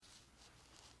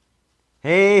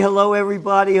Hey, hello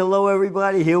everybody. Hello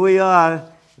everybody. Here we are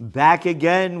back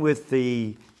again with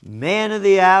the man of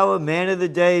the hour, man of the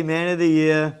day, man of the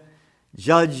year,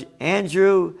 Judge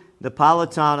Andrew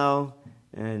Napolitano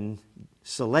and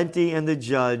Celente and the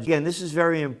judge. Again, this is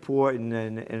very important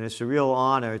and it's a real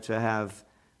honor to have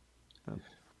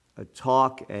a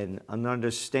talk and an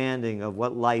understanding of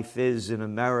what life is in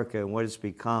America and what it's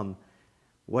become,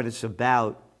 what it's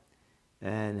about,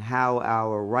 and how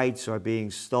our rights are being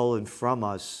stolen from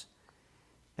us,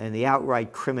 and the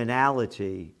outright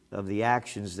criminality of the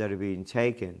actions that are being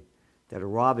taken that are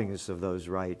robbing us of those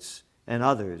rights and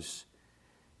others.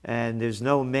 And there's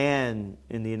no man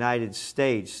in the United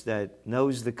States that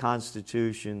knows the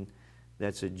Constitution,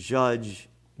 that's a judge,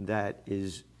 that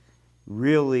is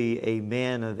really a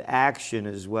man of action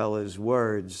as well as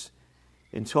words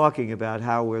in talking about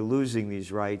how we're losing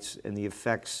these rights and the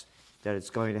effects that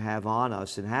it's going to have on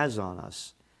us and has on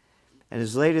us. And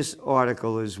his latest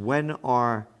article is When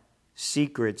Are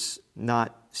Secrets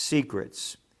Not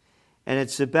Secrets? And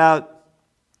it's about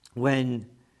when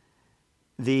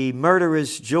the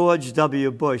murderous George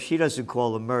W. Bush, he doesn't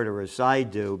call him murderous, I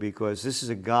do, because this is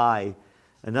a guy,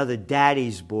 another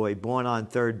daddy's boy, born on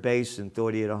third base and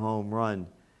thought he had a home run,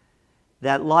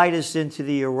 that lied us into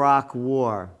the Iraq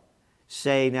War,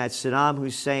 saying that Saddam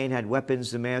Hussein had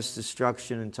weapons of mass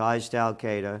destruction and ties to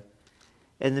al-Qaeda,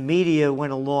 and the media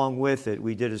went along with it.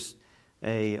 We did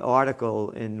an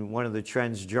article in one of the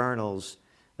Trends journals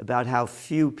about how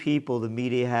few people the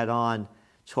media had on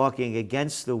talking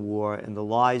against the war and the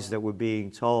lies that were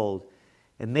being told,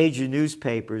 and major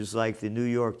newspapers like the New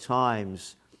York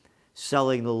Times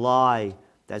selling the lie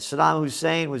that Saddam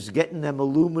Hussein was getting them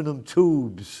aluminum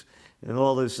tubes and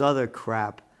all this other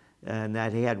crap, and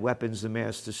that he had weapons of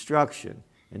mass destruction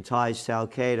and ties to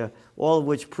al-Qaeda, all of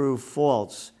which proved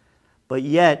false. But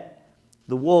yet,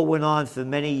 the war went on for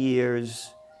many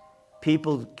years,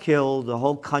 people killed, the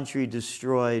whole country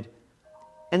destroyed,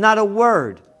 and not a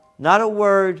word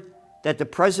that the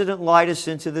president lied us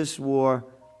into this war,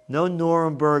 no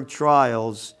Nuremberg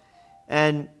trials,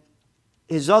 and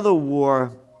his other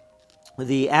war,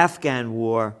 the Afghan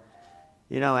war,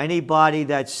 anybody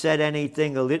that said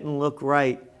anything or didn't look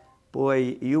right,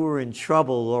 boy, you were in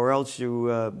trouble, or else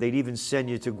they'd even send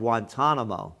you to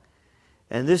Guantanamo.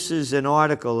 And this is an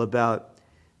article about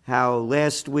how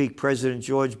last week President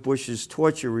George Bush's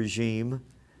torture regime,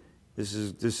 this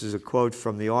is a quote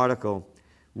from the article,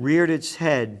 reared its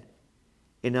head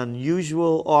in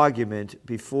unusual argument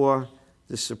before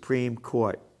the Supreme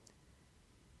Court.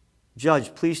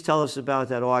 Judge, please tell us about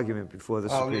that argument before the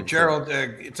Supreme Court. Gerald,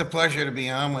 it's a pleasure to be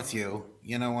on with you.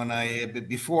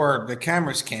 Before the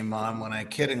cameras came on, when I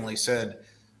kiddingly said,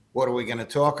 what are we going to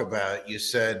talk about? You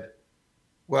said,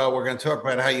 well, we're going to talk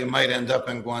about how you might end up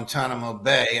in Guantanamo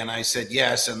Bay. And I said,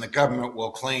 yes, and the government will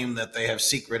claim that they have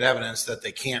secret evidence that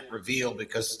they can't reveal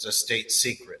because it's a state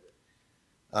secret.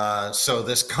 So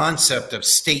this concept of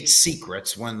state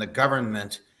secrets, when the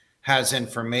government has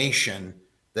information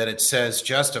that it says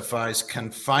justifies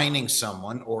confining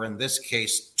someone, or in this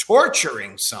case,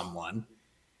 torturing someone,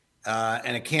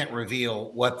 and it can't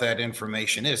reveal what that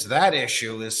information is. That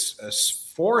issue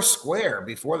is four square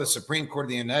before the Supreme Court of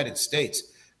the United States.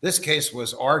 This case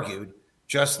was argued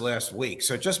just last week.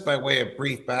 So just by way of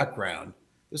brief background,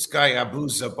 this guy Abu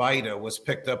Zubaydah was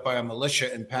picked up by a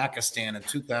militia in Pakistan in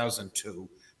 2002,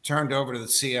 turned over to the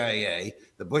CIA.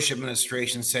 The Bush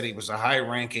administration said he was a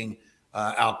high-ranking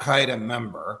al-Qaeda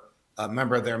member, a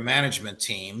member of their management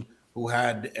team, who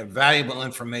had valuable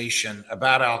information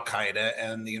about al-Qaeda,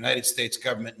 and the United States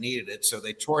government needed it, so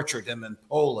they tortured him in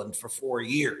Poland for 4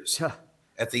 years.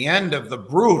 At the end of the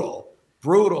brutal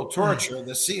torture,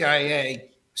 the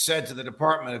CIA said to the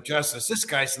Department of Justice, this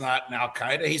guy's not an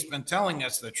al-Qaeda, he's been telling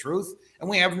us the truth, and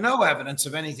we have no evidence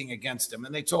of anything against him.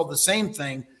 And they told the same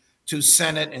thing to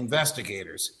Senate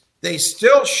investigators. They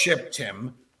still shipped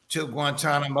him to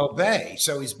Guantanamo Bay.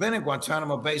 So he's been in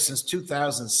Guantanamo Bay since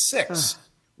 2006.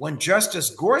 When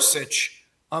Justice Gorsuch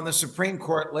on the Supreme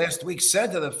Court last week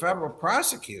said to the federal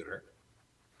prosecutor,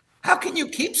 how can you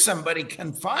keep somebody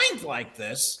confined like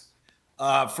this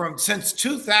since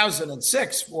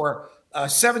 2006 for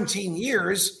 17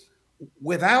 years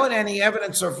without any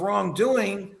evidence of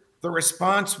wrongdoing? The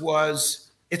response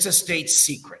was, it's a state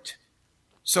secret.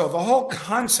 So the whole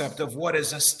concept of what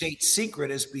is a state secret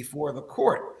is before the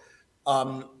court.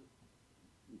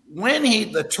 When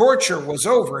the torture was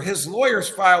over, his lawyers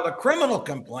filed a criminal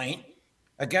complaint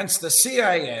against the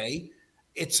CIA,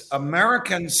 its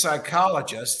American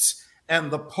psychologists,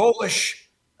 and the Polish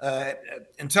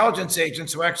intelligence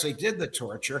agents who actually did the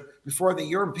torture before the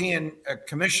European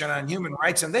Commission on Human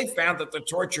Rights. And they found that the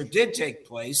torture did take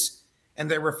place and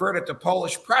they referred it to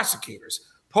Polish prosecutors.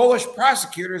 Polish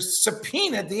prosecutors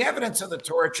subpoenaed the evidence of the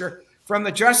torture from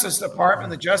the Justice Department.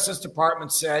 The Justice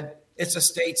Department said it's a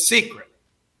state secret.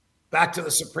 Back to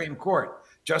the Supreme Court,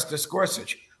 Justice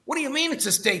Gorsuch. What do you mean it's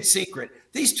a state secret?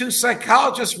 These two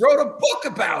psychologists wrote a book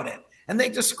about it, and they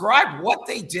described what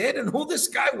they did and who this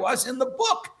guy was in the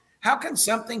book. How can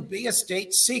something be a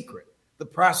state secret? The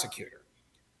prosecutor.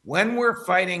 When we're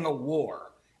fighting a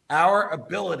war, our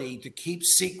ability to keep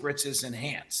secrets is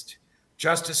enhanced.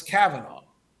 Justice Kavanaugh.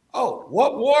 Oh,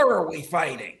 what war are we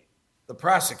fighting? The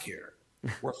prosecutor.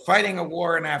 We're fighting a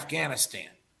war in Afghanistan.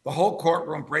 The whole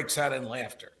courtroom breaks out in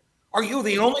laughter. Are you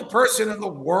the only person in the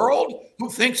world who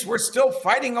thinks we're still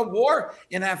fighting a war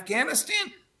in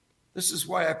Afghanistan? This is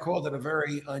why I called it a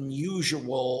very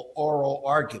unusual oral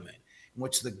argument, in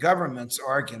which the government's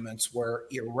arguments were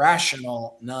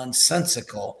irrational,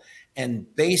 nonsensical,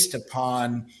 and based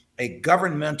upon a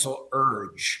governmental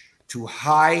urge to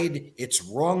hide its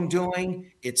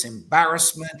wrongdoing, its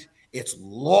embarrassment, its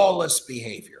lawless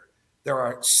behavior.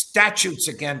 There's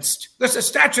a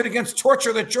statute against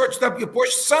torture that George W.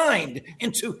 Bush signed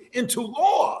into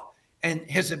law, and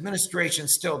his administration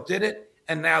still did it.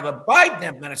 And now the Biden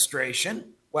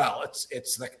administration, well, it's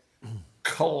the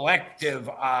collective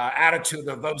attitude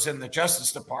of those in the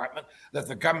Justice Department that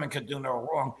the government can do no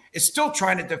wrong, is still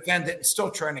trying to defend it and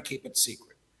still trying to keep it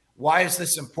secret. Why is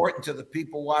this important to the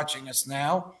people watching us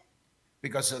now?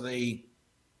 Because of the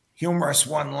humorous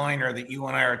one-liner that you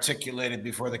and I articulated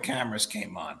before the cameras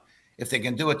came on. If they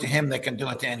can do it to him, they can do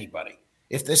it to anybody.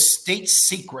 If this state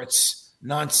secrets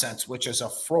nonsense, which is a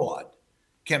fraud,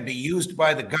 can be used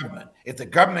by the government, if the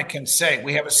government can say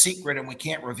we have a secret and we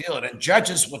can't reveal it, and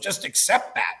judges will just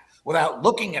accept that without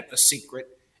looking at the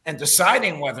secret and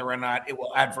deciding whether or not it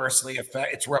will adversely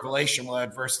affect, its revelation will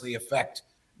adversely affect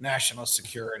national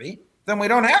security, then we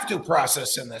don't have due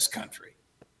process in this country.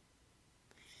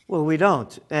 Well, we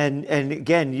don't. And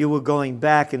again, you were going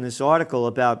back in this article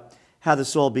about how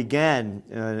this all began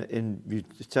in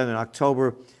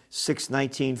October 6,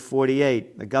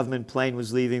 1948. A government plane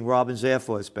was leaving Robbins Air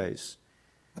Force Base.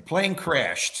 The plane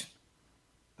crashed.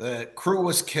 The crew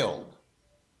was killed.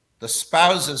 The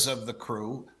spouses of the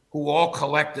crew, who all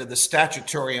collected the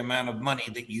statutory amount of money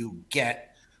that you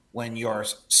get when your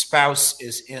spouse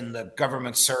is in the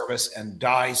government service and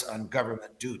dies on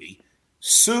government duty,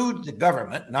 sued the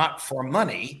government, not for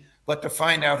money, but to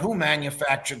find out who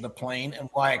manufactured the plane and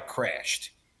why it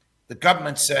crashed. The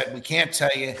government said, we can't tell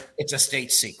you, it's a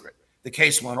state secret. The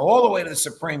case went all the way to the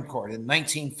Supreme Court. In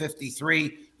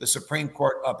 1953, the Supreme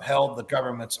Court upheld the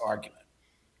government's argument.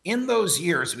 In those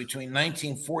years between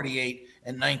 1948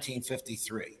 and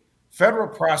 1953, federal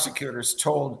prosecutors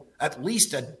told at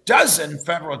least a dozen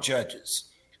federal judges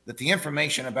that the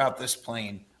information about this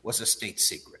plane was a state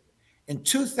secret. In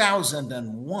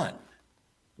 2001,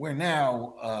 we're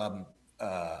now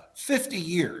 50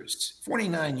 years,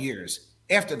 49 years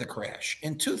after the crash.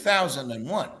 In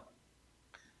 2001,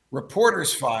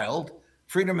 reporters filed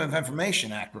Freedom of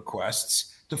Information Act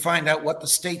requests to find out what the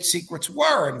state secrets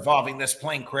were involving this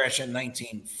plane crash in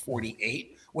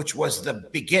 1948, which was the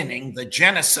beginning, the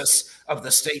genesis of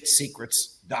the state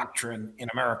secrets doctrine in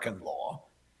American law.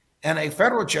 And a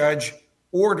federal judge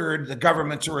ordered the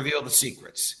government to reveal the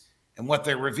secrets. And what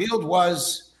they revealed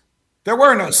was there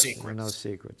were no secrets. There were no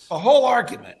secrets. The whole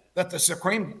argument that the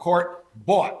Supreme Court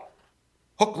bought,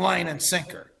 hook, line, and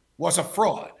sinker, was a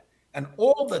fraud. And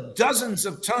all the dozens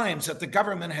of times that the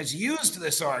government has used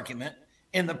this argument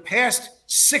in the past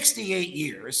 68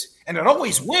 years, and it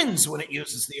always wins when it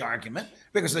uses the argument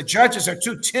because the judges are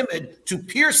too timid to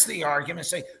pierce the argument and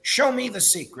say, show me the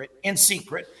secret in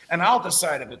secret, and I'll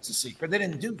decide if it's a secret. They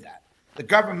didn't do that. The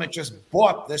government just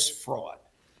bought this fraud.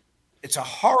 It's a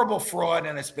horrible fraud,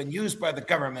 and it's been used by the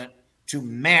government to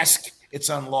mask its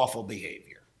unlawful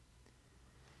behavior.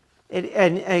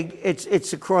 And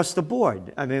it's across the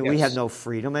board. I mean, Yes. We have no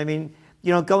freedom. I mean,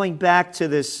 going back to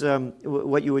this,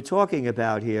 what you were talking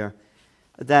about here,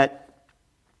 that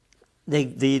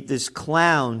this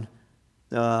clown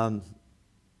who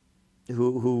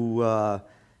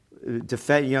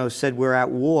said we're at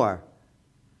war.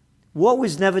 War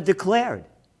was never declared.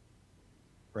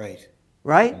 Right.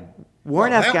 Right? War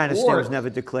in Well, that Afghanistan war- was never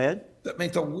declared. I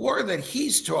mean, the war that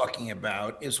he's talking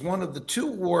about is one of the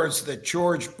two wars that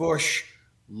George Bush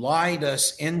lied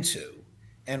us into.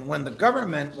 And when the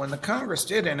Congress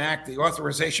did enact the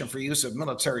Authorization for Use of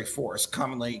Military Force,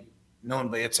 commonly known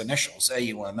by its initials,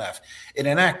 AUMF, it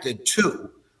enacted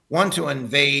two. One to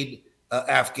invade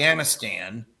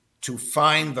Afghanistan to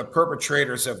find the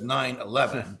perpetrators of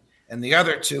 9/11, and the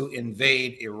other to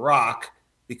invade Iraq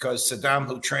because Saddam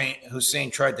Hussein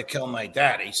tried to kill my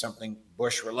daddy, something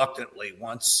Bush reluctantly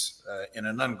once, in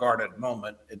an unguarded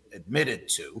moment, admitted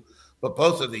to. But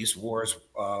both of these wars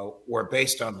were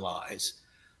based on lies.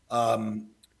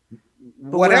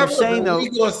 Whatever the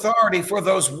legal authority for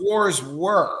those wars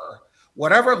were,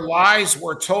 whatever lies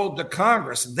were told to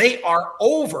Congress, they are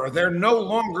over. They're no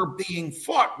longer being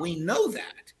fought. We know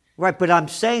that. Right, but I'm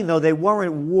saying, though, they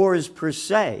weren't wars per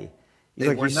se.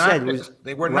 They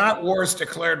were not wars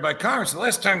declared by Congress. The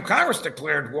last time Congress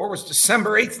declared war was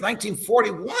December 8th,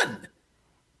 1941.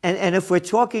 And if we're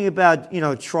talking about,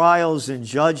 trials and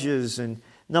judges, and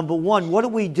number one, what are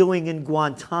we doing in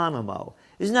Guantanamo?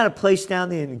 Isn't that a place down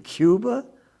there in Cuba?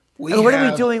 What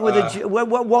are we doing with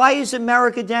why is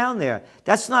America down there?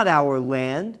 That's not our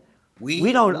land.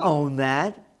 We don't own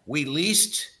that. We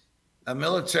leased a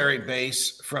military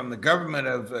base from the government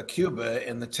of Cuba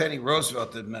in the Teddy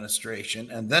Roosevelt administration,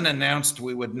 and then announced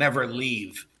we would never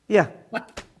leave. Yeah.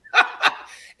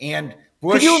 And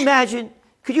Bush.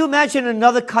 Could you imagine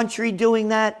another country doing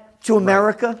that to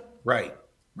America? Right.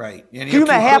 And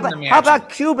how about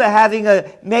Cuba having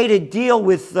made a deal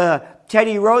with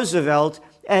Teddy Roosevelt,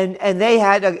 and they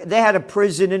had a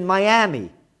prison in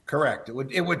Miami? Correct.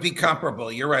 It would be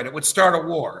comparable. You're right. It would start a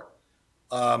war.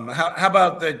 How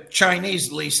about the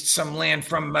Chinese leased some land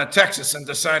from Texas and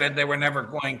decided they were never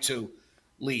going to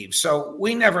leave? So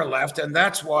we never left, and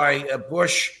that's why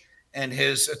Bush and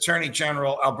his Attorney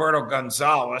General Alberto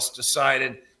Gonzales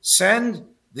decided, send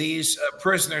these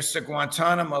prisoners to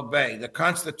Guantanamo Bay. The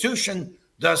Constitution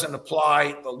doesn't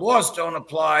apply, the laws don't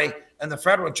apply, and the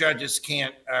federal judges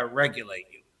can't regulate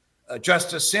you.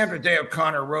 Justice Sandra Day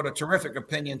O'Connor wrote a terrific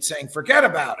opinion saying, forget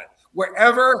about it.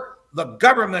 Wherever the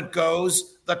government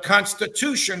goes, the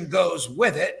Constitution goes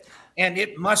with it, and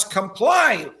it must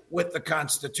comply with the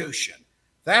Constitution.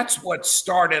 That's what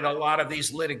started a lot of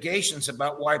these litigations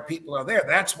about why people are there.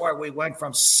 That's why we went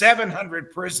from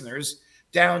 700 prisoners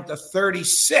down to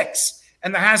 36,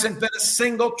 and there hasn't been a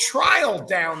single trial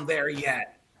down there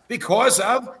yet because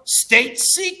of state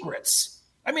secrets.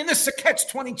 I mean, this is a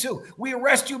catch-22. We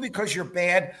arrest you because you're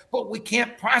bad, but we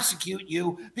can't prosecute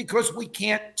you because we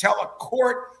can't tell a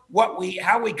court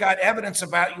how we got evidence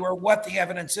about you or what the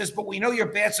evidence is, but we know you're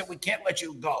bad, so we can't let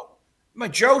you go.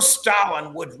 Joe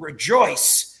Stalin would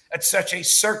rejoice at such a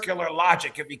circular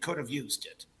logic if he could have used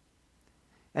it.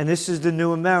 And this is the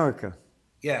new America.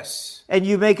 Yes. And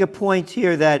you make a point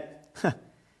here that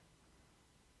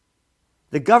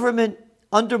the government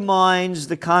undermines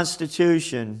the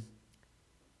Constitution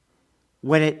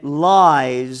when it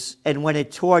lies and when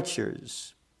it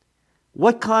tortures.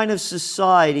 What kind of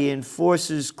society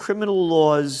enforces criminal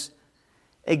laws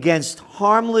against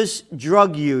harmless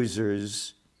drug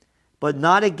users, but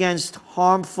not against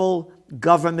harmful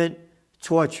government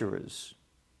torturers?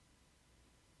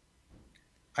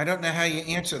 I don't know how you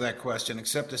answer that question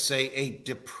except to say a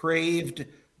depraved,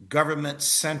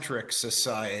 government-centric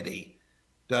society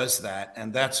does that,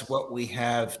 and that's what we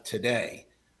have today.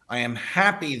 I am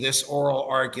happy this oral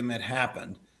argument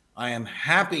happened. I am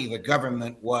happy the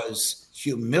government was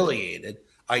humiliated.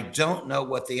 I don't know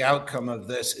what the outcome of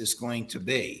this is going to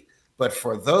be. But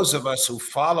for those of us who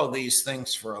follow these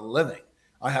things for a living,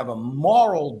 I have a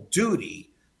moral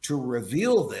duty to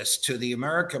reveal this to the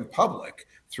American public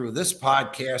through this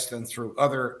podcast and through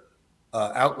other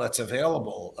outlets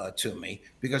available to me,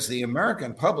 because the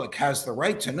American public has the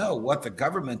right to know what the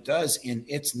government does in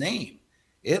its name.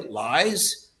 It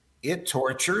lies, it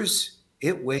tortures,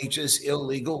 it wages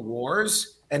illegal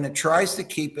wars, and it tries to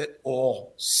keep it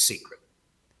all secret.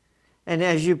 And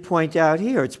as you point out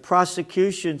here, it's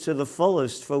prosecution to the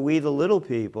fullest for we the little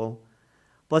people.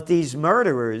 But these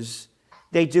murderers,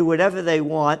 they do whatever they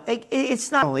want.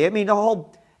 It's not only, the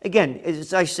whole, again,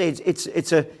 as I say,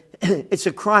 it's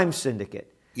a crime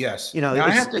syndicate. Yes. Now, I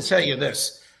have to tell you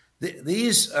this.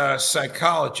 These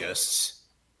psychologists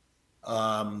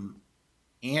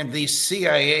and these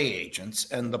CIA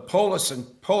agents and the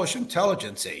Polish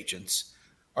intelligence agents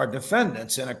are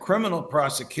defendants in a criminal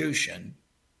prosecution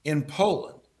in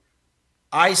Poland.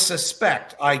 I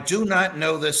suspect, I do not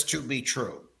know this to be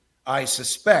true, I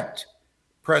suspect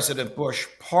President Bush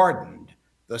pardoned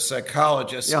the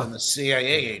psychologists and the CIA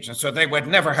agents, so they would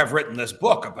never have written this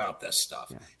book about this stuff.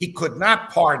 Yeah. He could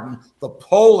not pardon the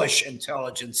Polish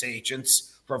intelligence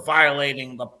agents for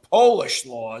violating the Polish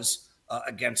laws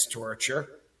against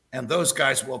torture, and those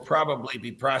guys will probably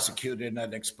be prosecuted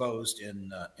and exposed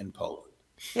in Poland.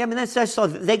 Yeah, that's so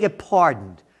they get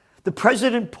pardoned. The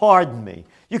president pardoned me.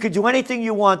 You could do anything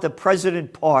you want. The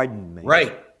president pardoned me.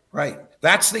 Right.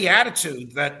 That's the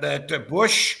attitude that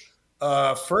Bush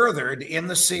furthered in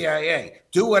the CIA.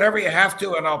 Do whatever you have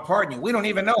to, and I'll pardon you. We don't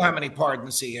even know how many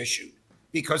pardons he issued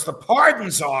because the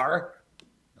pardons are,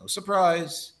 no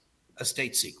surprise, a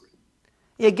state secret.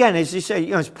 Again, as you say,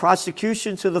 it's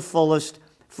prosecution to the fullest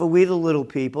for we the little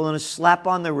people and a slap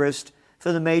on the wrist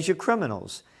for the major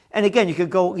criminals. And again, you could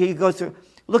go through.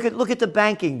 Look at the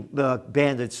banking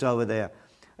bandits over there.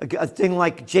 A thing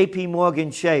like J.P.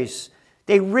 Morgan Chase.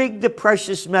 They rigged the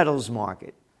precious metals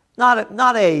market.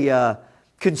 Not a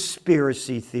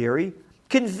conspiracy theory.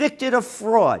 Convicted of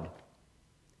fraud.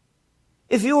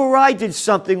 If you or I did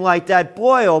something like that,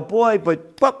 boy, oh boy,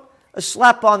 but a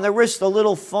slap on the wrist, a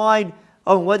little fine.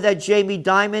 Oh, what did that Jamie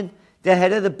Dimon, the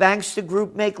head of the Bankster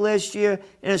Group, make last year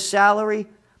in a salary?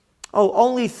 Oh,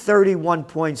 only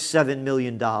 $31.7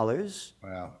 million.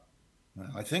 Wow. Well,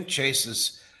 I think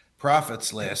Chase's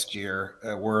profits last year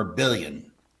were $1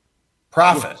 billion.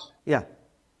 Profit. Yeah.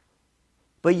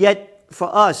 But yet,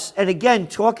 for us, and again,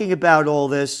 talking about all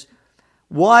this,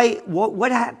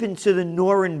 what happened to the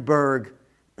Nuremberg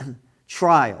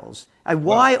trials? And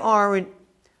why aren't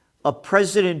a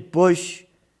President Bush,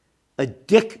 a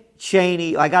Dick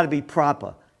Cheney, I got to be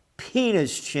proper,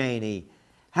 Penis Cheney,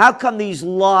 how come these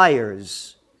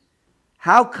liars,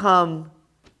 how come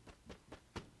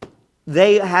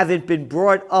they haven't been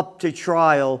brought up to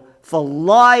trial for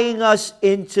lying us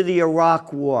into the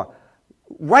Iraq War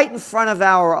right in front of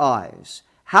our eyes?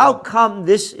 How come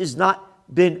this has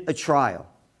not been a trial?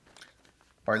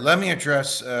 All right, let me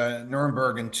address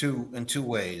Nuremberg in two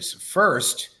ways.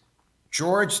 First,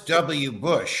 George W.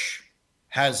 Bush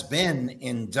has been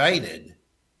indicted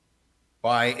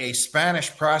by a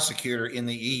Spanish prosecutor in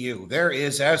the EU. There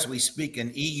is, as we speak,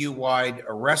 an EU-wide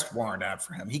arrest warrant out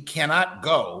for him. He cannot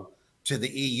go to the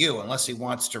EU unless he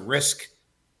wants to risk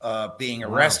being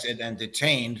arrested and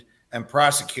detained and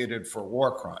prosecuted for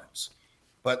war crimes.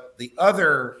 But the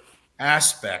other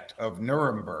aspect of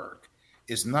Nuremberg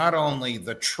is not only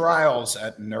the trials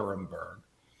at Nuremberg,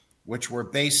 which were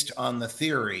based on the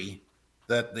theory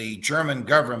that the German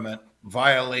government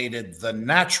violated the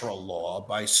natural law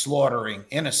by slaughtering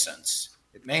innocents.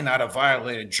 It may not have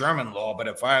violated German law, but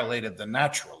it violated the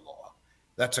natural law.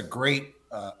 That's a great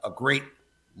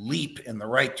leap in the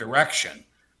right direction,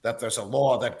 that there's a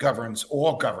law that governs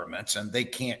all governments and they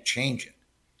can't change it.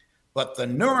 But the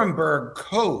Nuremberg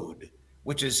Code,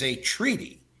 which is a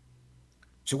treaty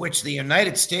to which the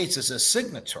United States is a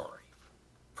signatory,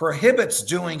 prohibits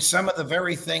doing some of the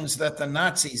very things that the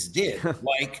Nazis did,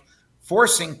 like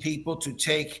forcing people to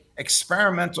take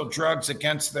experimental drugs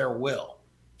against their will.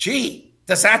 Gee,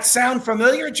 does that sound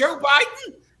familiar, Joe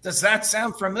Biden? Does that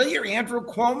sound familiar, Andrew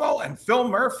Cuomo and Phil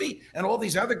Murphy and all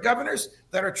these other governors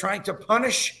that are trying to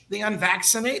punish the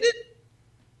unvaccinated?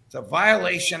 It's a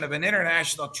violation of an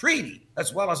international treaty,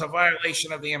 as well as a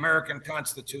violation of the American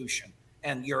Constitution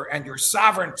and your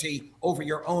sovereignty over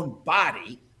your own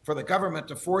body, for the government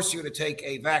to force you to take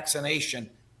a vaccine,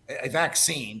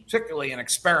 particularly an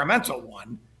experimental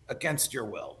one, against your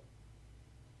will.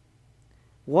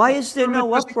 Why is there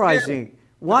no uprising?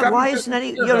 Why isn't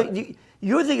any?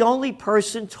 You're the only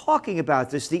person talking about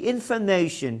this. The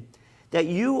information that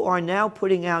you are now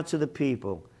putting out to the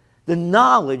people, the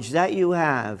knowledge that you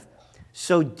have,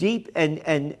 so deep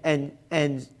and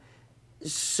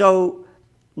so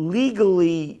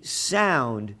legally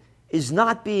sound, is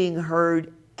not being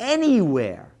heard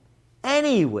anywhere. I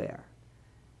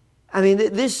mean,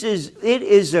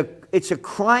 it's a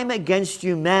crime against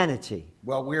humanity.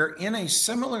 Well, we're in a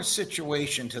similar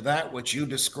situation to that which you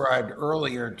described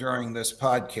earlier during this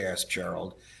podcast,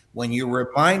 Gerald, when you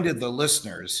reminded the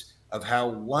listeners of how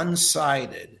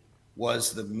one-sided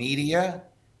was the media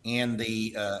and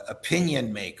the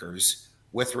opinion makers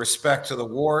with respect to the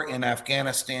war in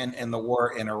Afghanistan and the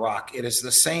war in Iraq. It is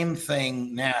the same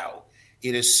thing now.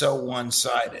 It is so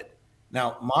one-sided.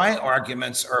 Now, my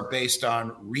arguments are based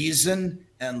on reason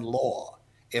and law.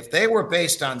 If they were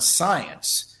based on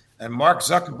science, and Mark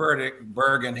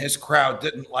Zuckerberg and his crowd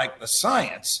didn't like the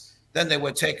science, then they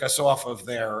would take us off of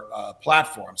their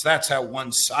platforms. That's how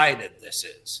one-sided this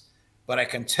is. But I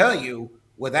can tell you,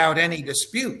 without any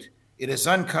dispute, it is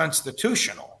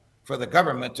unconstitutional for the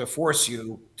government to force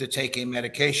you to take a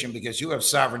medication because you have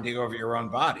sovereignty over your own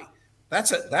body.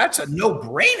 That's a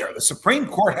no-brainer. The Supreme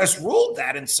Court has ruled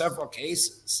that in several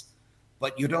cases.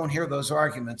 But you don't hear those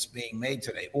arguments being made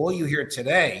today. All you hear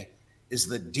today is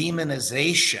the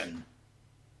demonization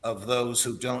of those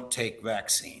who don't take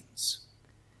vaccines.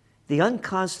 The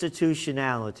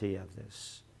unconstitutionality of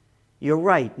this. You're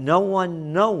right. No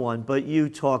one but you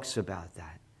talks about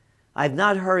that. I've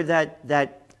not heard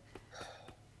that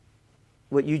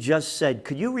what you just said.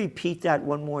 Could you repeat that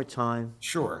one more time?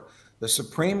 Sure. The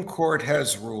Supreme Court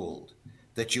has ruled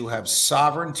that you have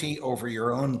sovereignty over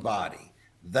your own body,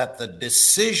 that the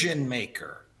decision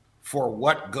maker for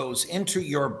what goes into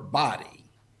your body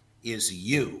is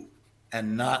you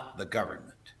and not the government.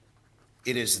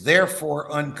 It is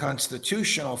therefore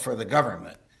unconstitutional for the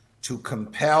government to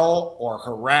compel or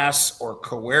harass or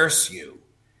coerce you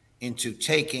into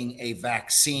taking a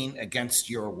vaccine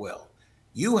against your will.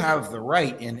 You have the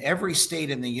right in every state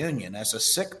in the union as a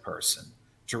sick person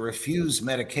to refuse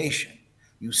medication.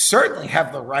 You certainly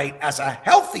have the right as a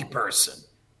healthy person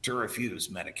to refuse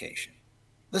medication.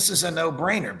 This is a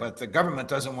no-brainer, but the government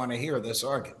doesn't want to hear this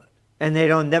argument. And they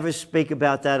don't never speak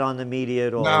about that on the media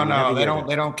at all. No, they don't.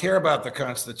 They don't care about the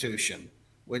Constitution.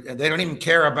 They don't even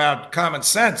care about common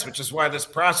sense, which is why this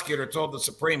prosecutor told the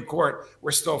Supreme Court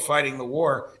we're still fighting the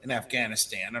war in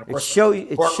Afghanistan. And of course,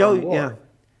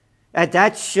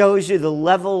 that shows you the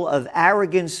level of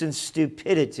arrogance and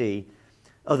stupidity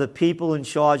of the people in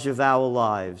charge of our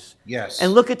lives. Yes.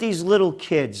 And look at these little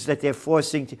kids that they're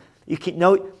forcing to.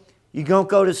 You don't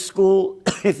go to school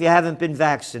if you haven't been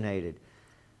vaccinated.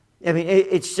 I mean,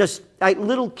 it's just like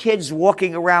little kids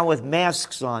walking around with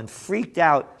masks on, freaked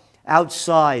out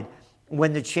outside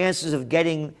when the chances of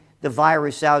getting the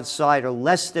virus outside are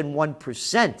less than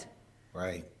 1%.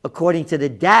 Right. According to the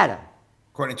data.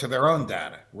 According to their own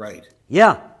data, right.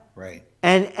 Yeah. Right.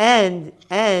 And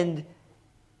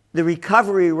the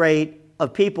recovery rate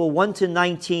of people 1 to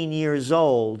 19 years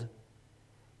old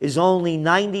is only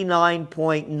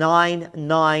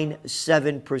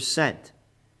 99.997%.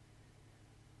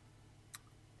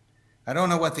 I don't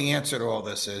know what the answer to all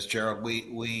this is, Gerald.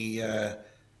 You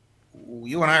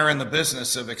and I are in the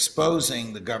business of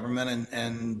exposing the government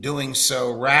and doing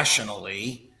so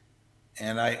rationally.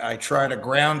 And I try to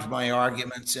ground my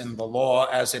arguments in the law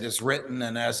as it is written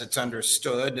and as it's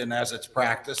understood and as it's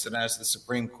practiced and as the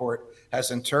Supreme Court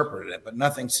has interpreted it. But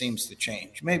nothing seems to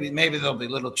change. Maybe there'll be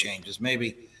little changes.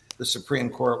 Maybe the Supreme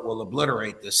Court will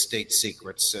obliterate this state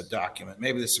secrets document.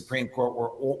 Maybe the Supreme Court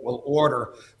will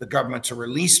order the government to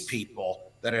release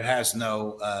people that it has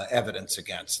no evidence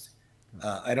against.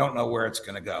 I don't know where it's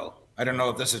going to go. I don't know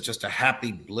if this is just a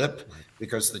happy blip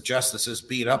because the justices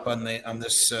beat up on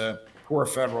this poor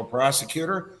federal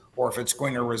prosecutor, or if it's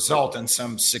going to result in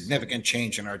some significant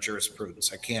change in our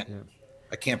jurisprudence. I can't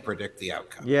predict the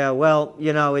outcome. Yeah, well,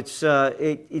 it's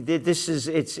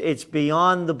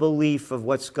beyond the belief of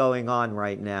what's going on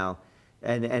right now,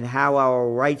 and how our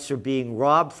rights are being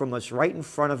robbed from us right in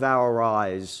front of our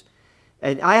eyes.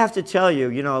 And I have to tell you,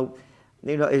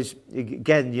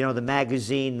 the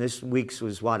magazine this week's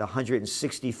was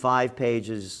 165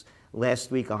 pages.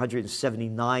 Last week,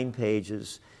 179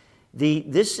 pages.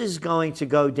 This is going to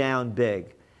go down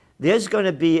big. There's going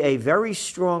to be a very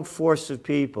strong force of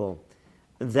people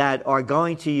that are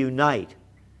going to unite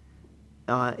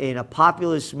in a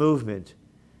populist movement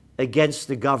against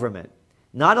the government,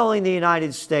 not only in the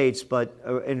United States, but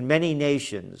in many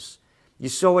nations. You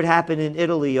saw what happened in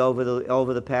Italy over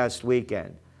the past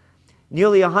weekend.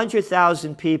 Nearly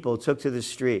 100,000 people took to the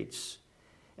streets.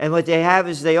 And what they have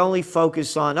is they only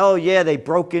focus on, they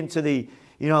broke into the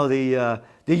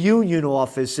union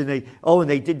office and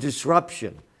they did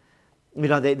disruption.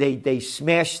 They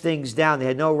smashed things down. They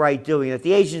had no right doing it.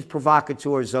 The agents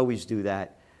provocateurs always do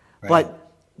that. Right.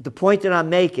 But the point that I'm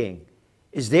making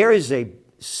is there is a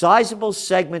sizable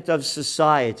segment of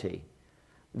society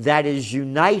that is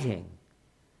uniting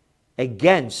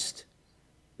against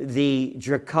the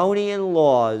draconian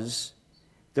laws,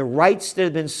 the rights that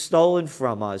have been stolen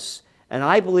from us. And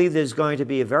I believe there's going to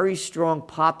be a very strong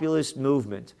populist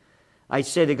movement. I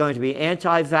say they're going to be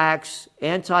anti-vax,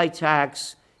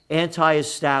 anti-tax,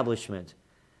 anti-establishment.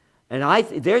 And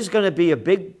there's going to be a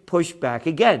big pushback.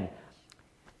 Again,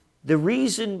 the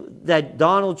reason that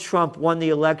Donald Trump won the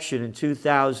election in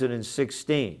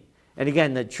 2016, and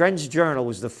again, the Trends Journal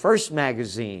was the first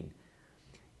magazine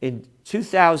in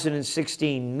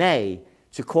 2016, May,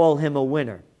 to call him a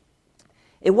winner.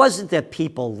 It wasn't that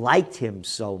people liked him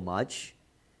so much.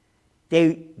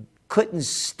 They couldn't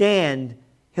stand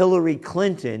Hillary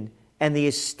Clinton and the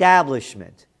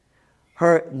establishment.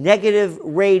 Her negative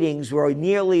ratings were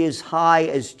nearly as high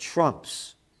as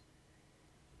Trump's.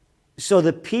 So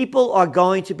the people are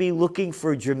going to be looking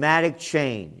for dramatic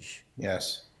change.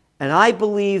 Yes. And I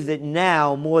believe that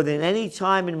now, more than any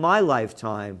time in my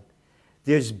lifetime,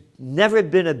 there's never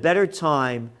been a better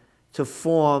time to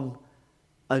form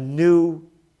a new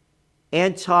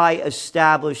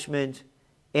anti-establishment,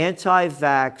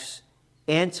 anti-vax,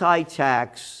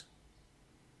 anti-tax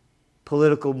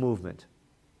political movement.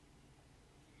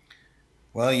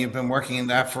 Well, you've been working in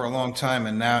that for a long time,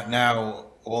 and now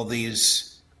all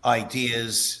these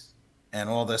ideas and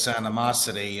all this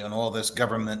animosity and all this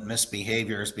government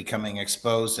misbehavior is becoming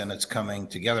exposed, and it's coming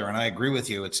together. And I agree with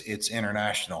you. It's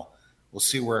international. We'll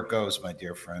see where it goes, my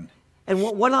dear friend. And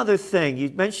one other thing, you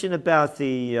mentioned about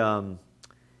the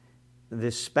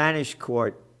Spanish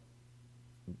court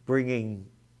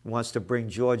wants to bring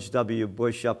George W.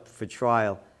 Bush up for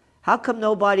trial. How come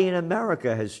nobody in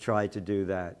America has tried to do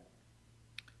that?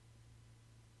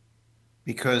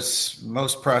 Because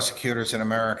most prosecutors in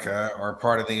America are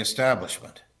part of the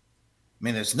establishment. I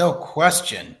mean, there's no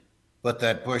question but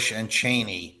that Bush and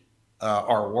Cheney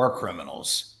are war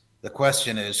criminals. The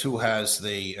question is, who has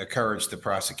the courage to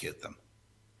prosecute them?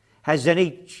 Has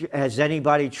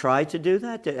anybody tried to do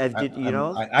that?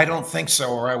 I don't think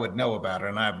so, or I would know about it,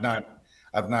 and I've not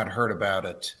heard about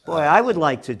it. Boy, I would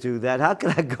like to do that. How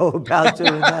can I go about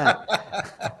doing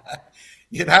that?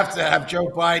 You'd have to have Joe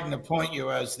Biden appoint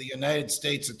you as the United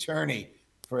States Attorney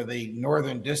for the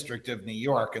Northern District of New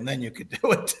York, and then you could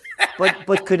do it.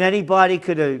 but could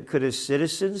a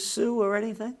citizen sue or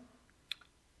anything?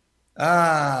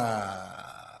 That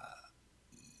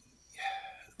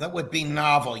would be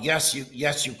novel. Yes,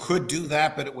 you could do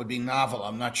that, but it would be novel.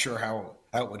 I'm not sure how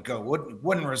it would go.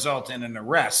 Wouldn't result in an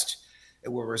arrest.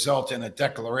 It would result in a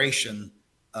declaration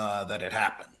that it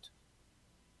happened.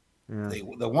 Yeah.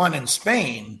 The one in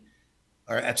Spain,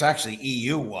 or it's actually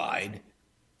EU-wide,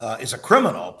 is a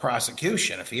criminal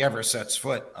prosecution if he ever sets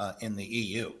foot in the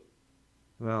EU.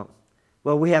 Well,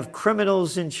 we have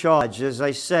criminals in charge. As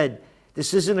I said,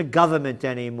 this isn't a government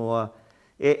anymore.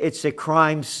 It's a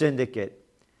crime syndicate.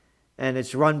 And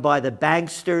it's run by the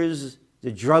banksters,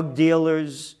 the drug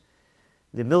dealers,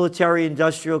 the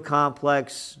military-industrial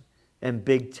complex, and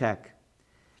big tech.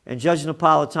 And Judge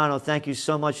Napolitano, thank you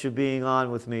so much for being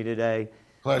on with me today.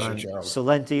 Pleasure, Charles.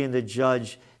 Celente and the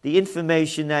judge. The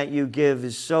information that you give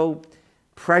is so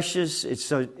precious,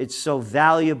 it's so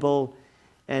valuable,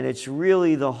 and it's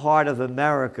really the heart of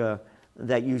America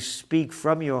that you speak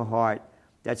from your heart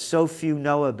that so few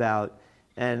know about.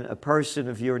 And a person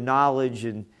of your knowledge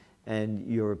and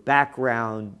your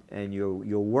background and your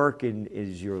work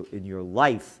in your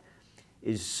life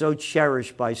is so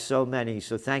cherished by so many.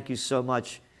 So thank you so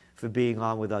much for being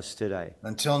on with us today.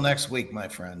 Until next week, my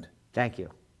friend. Thank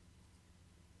you.